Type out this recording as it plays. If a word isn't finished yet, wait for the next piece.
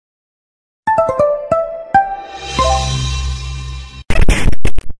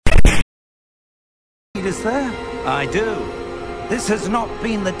Is there? I do. This has not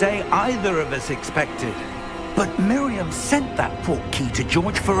been the day either of us expected. But Miriam sent that portkey to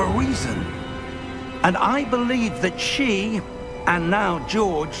George for a reason. And I believe that she, and now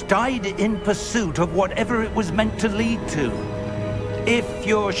George, died in pursuit of whatever it was meant to lead to. If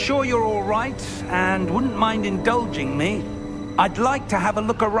you're sure you're all right, and wouldn't mind indulging me, I'd like to have a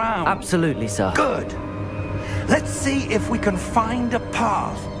look around. Absolutely, sir. Good. Let's see if we can find a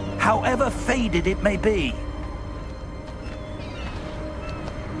path, however faded it may be.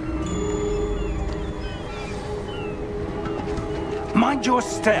 Mind your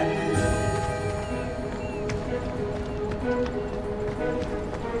step.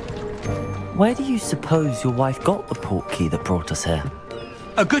 Where do you suppose your wife got the portkey that brought us here?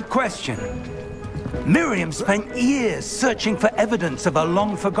 A good question. Miriam spent years searching for evidence of a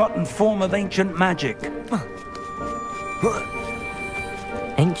long-forgotten form of ancient magic.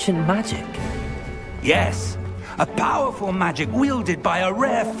 Ancient magic? Yes, a powerful magic wielded by a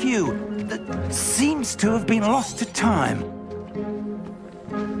rare few that seems to have been lost to time.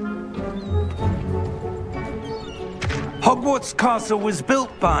 Hogwarts Castle was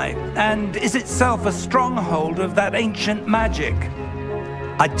built by, and is itself a stronghold of that ancient magic.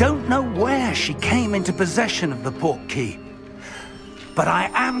 I don't know where she came into possession of the portkey, but I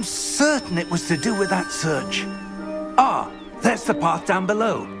am certain it was to do with that search. Ah, there's the path down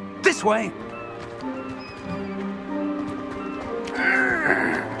below. This way.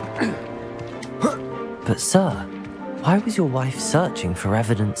 But sir, why was your wife searching for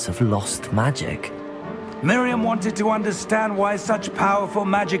evidence of lost magic? Miriam wanted to understand why such powerful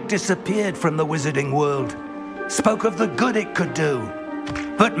magic disappeared from the wizarding world. Spoke of the good it could do.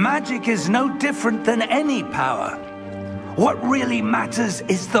 But magic is no different than any power. What really matters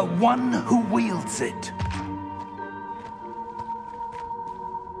is the one who wields it.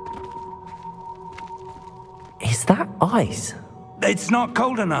 Is that ice? It's not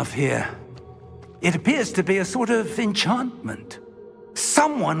cold enough here. It appears to be a sort of enchantment.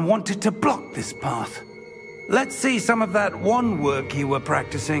 Someone wanted to block this path. Let's see some of that wand work you were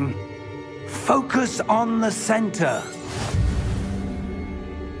practicing. Focus on the center.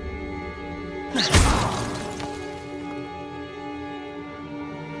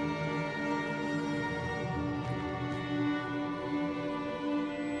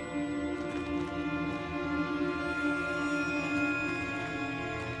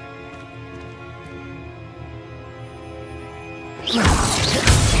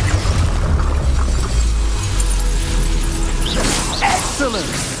 Excellent!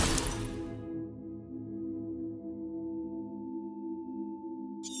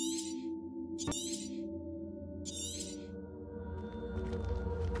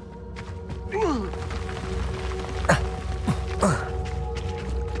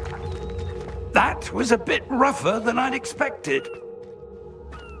 That was a bit rougher than I'd expected.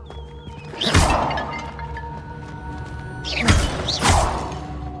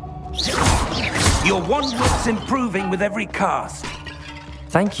 Your wand work's improving with every cast.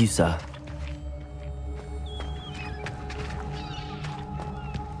 Thank you, sir.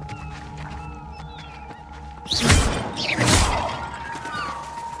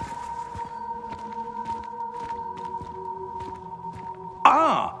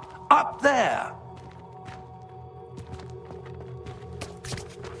 Ah, up there.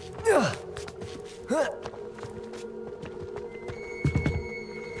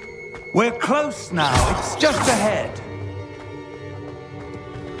 We're close now. It's just ahead.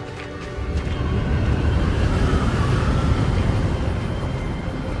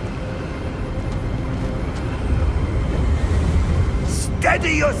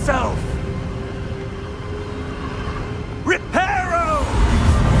 Steady yourself! Reparo!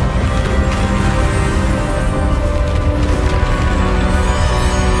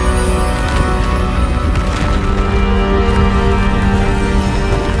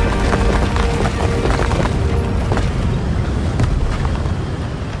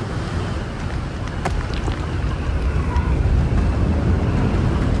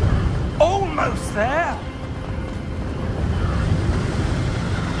 Almost there!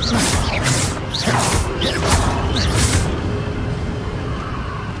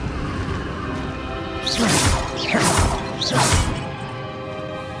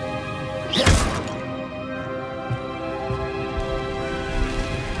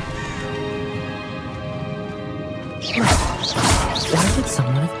 Why did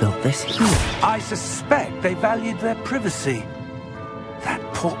someone have built this here? I suspect they valued their privacy. That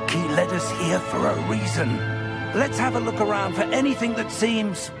portkey led us here for a reason. Let's have a look around for anything that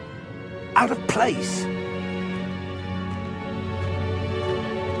seems out of place.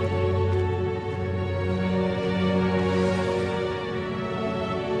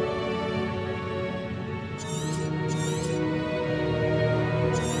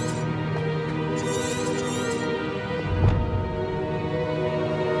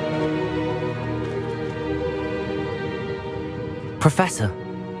 Professor,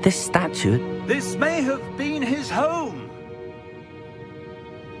 this statue... This may have been his home.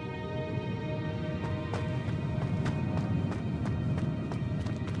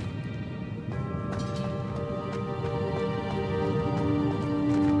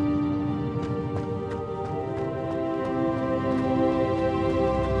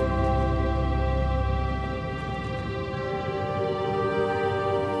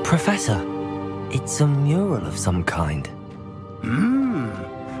 Professor, it's a mural of some kind.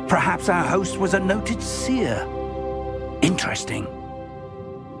 Perhaps our host was a noted seer. Interesting.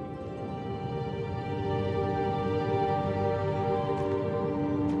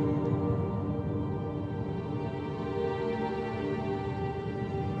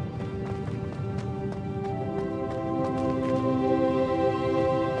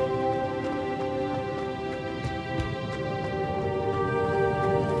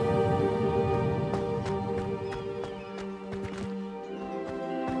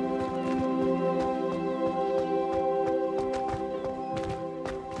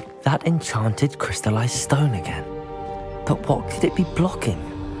 That enchanted crystallized stone again. But what could it be blocking?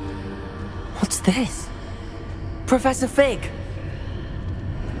 What's this? Professor Fig!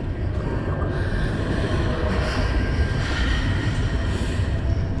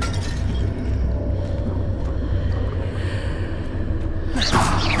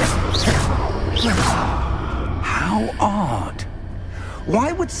 How odd.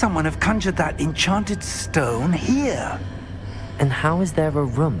 Why would someone have conjured that enchanted stone here? And how is there a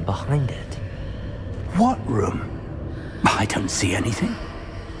room behind it? What room? I don't see anything.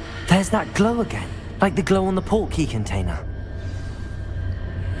 There's that glow again, like the glow on the portkey container.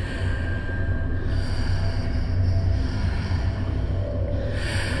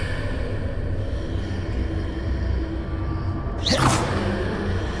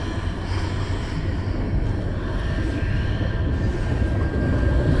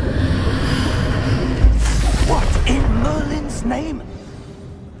 What in Merlin's name?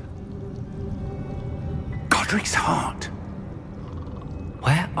 Godric's heart.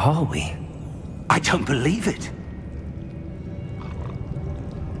 Where are we? I don't believe it.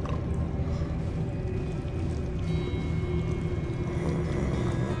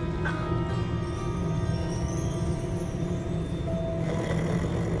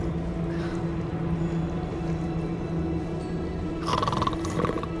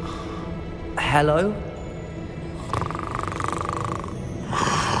 Hello?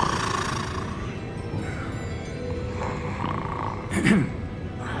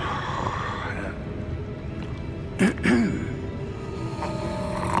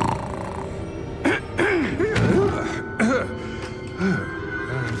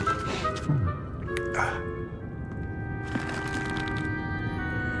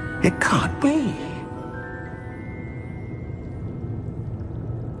 It can't be.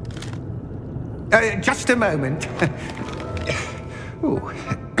 Just a moment. Ooh.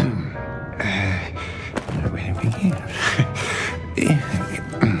 Where are we here?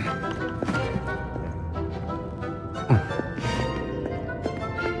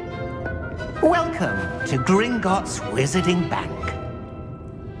 Welcome to Gringotts Wizarding Bank.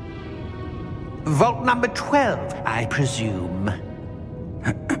 Vault number 12, I presume.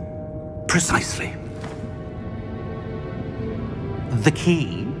 Precisely. The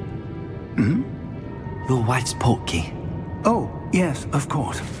key? Your wife's portkey. Oh, yes, of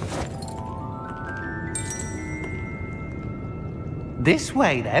course. This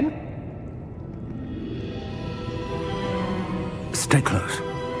way, then. Stay close.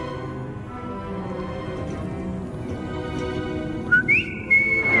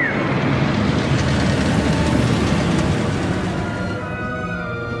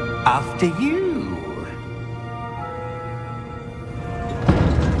 After you.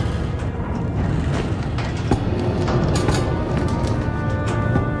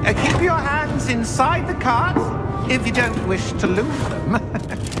 Keep your hands inside the cart if you don't wish to lose them.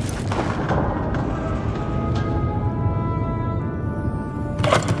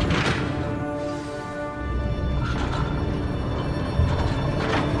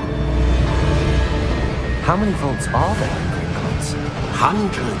 How many vaults are there in Gringotts?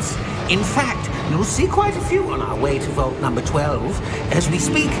 Hundreds. In fact, you'll see quite a few on our way to vault number 12. As we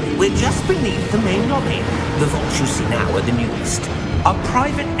speak, we're just beneath the main lobby. The vaults you see now are the newest. Are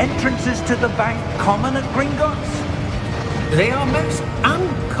private entrances to the bank common at Gringotts? They are most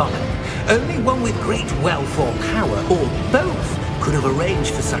uncommon. Only one with great wealth or power, or both, could have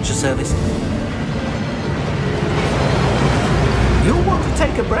arranged for such a service. You'll want to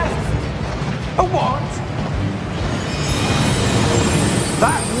take a breath. A what?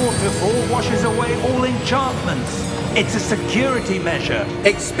 That waterfall washes away all enchantments. It's a security measure.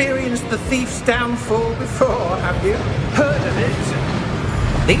 Experienced the thief's downfall before, have you? Heard of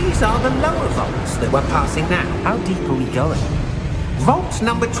it? These are the lower vaults that we're passing now. How deep are we going? Vault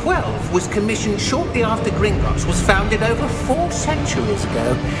number 12 was commissioned shortly after Gringotts was founded over 4 centuries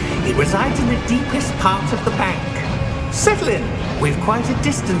ago. It resides in the deepest part of the bank. Settle in. We've quite a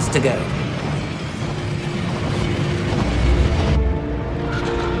distance to go.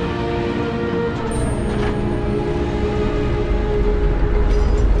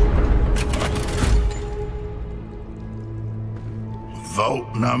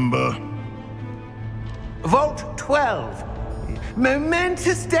 Vault number? Vault 12.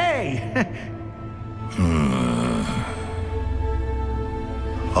 Momentous day.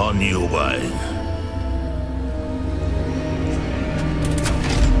 On your way.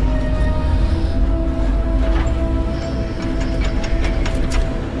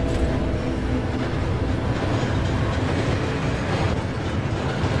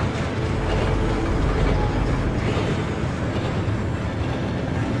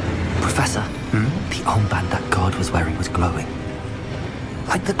 Professor, the armband that guard was wearing was glowing.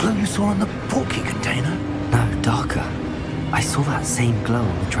 Like the glow you saw on the portkey container? No, darker. I saw that same glow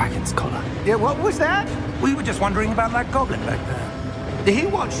on the dragon's collar. Yeah, what was that? We were just wondering about that goblin back there. He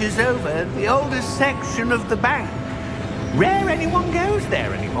watches over the oldest section of the bank. Rare anyone goes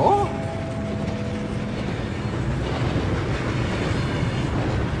there anymore.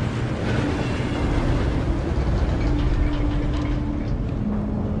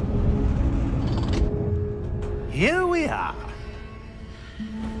 Here we are.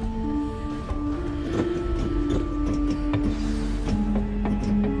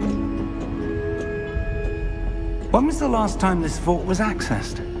 When was the last time this vault was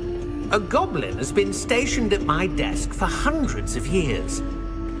accessed? A goblin has been stationed at my desk for hundreds of years.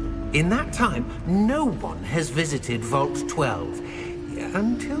 In that time, no one has visited Vault 12.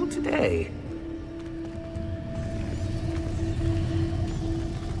 Until today.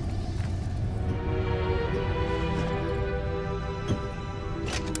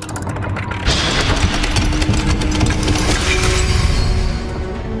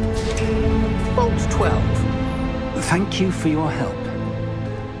 Vault 12. Thank you for your help.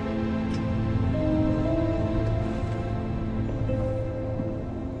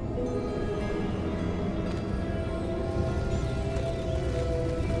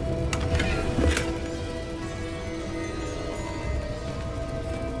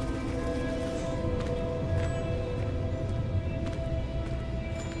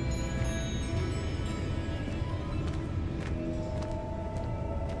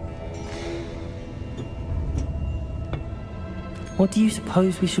 What do you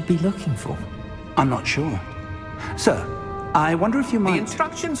suppose we should be looking for? I'm not sure. Sir, I wonder if you The might...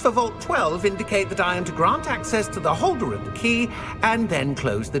 instructions for Vault 12 indicate that I am to grant access to the holder of the key and then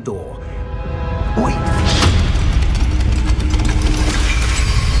close the door. Wait.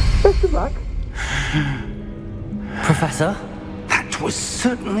 Best of luck. Professor? That was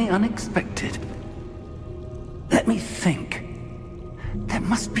certainly unexpected. Let me think. There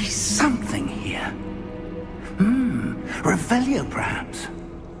must be something here. Revelio, perhaps?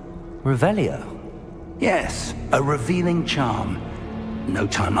 Revelio? Yes, a revealing charm. No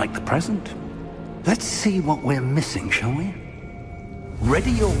time like the present. Let's see what we're missing, shall we?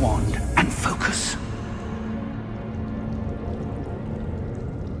 Ready your wand and focus.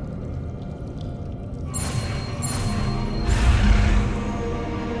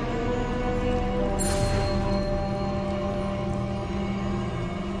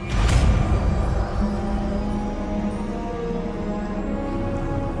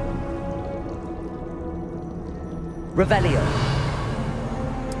 Revelio.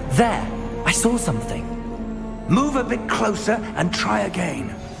 There! I saw something. Move a bit closer and try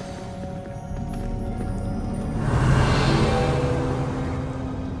again.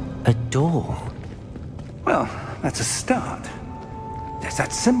 A door. Well, that's a start. There's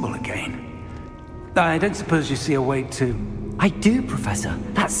that symbol again. I don't suppose you see a way to... I do, Professor.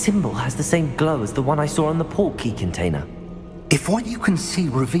 That symbol has the same glow as the one I saw on the portkey container. If what you can see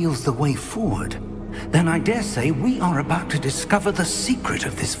reveals the way forward, then I dare say we are about to discover the secret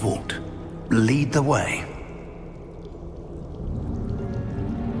of this vault. Lead the way.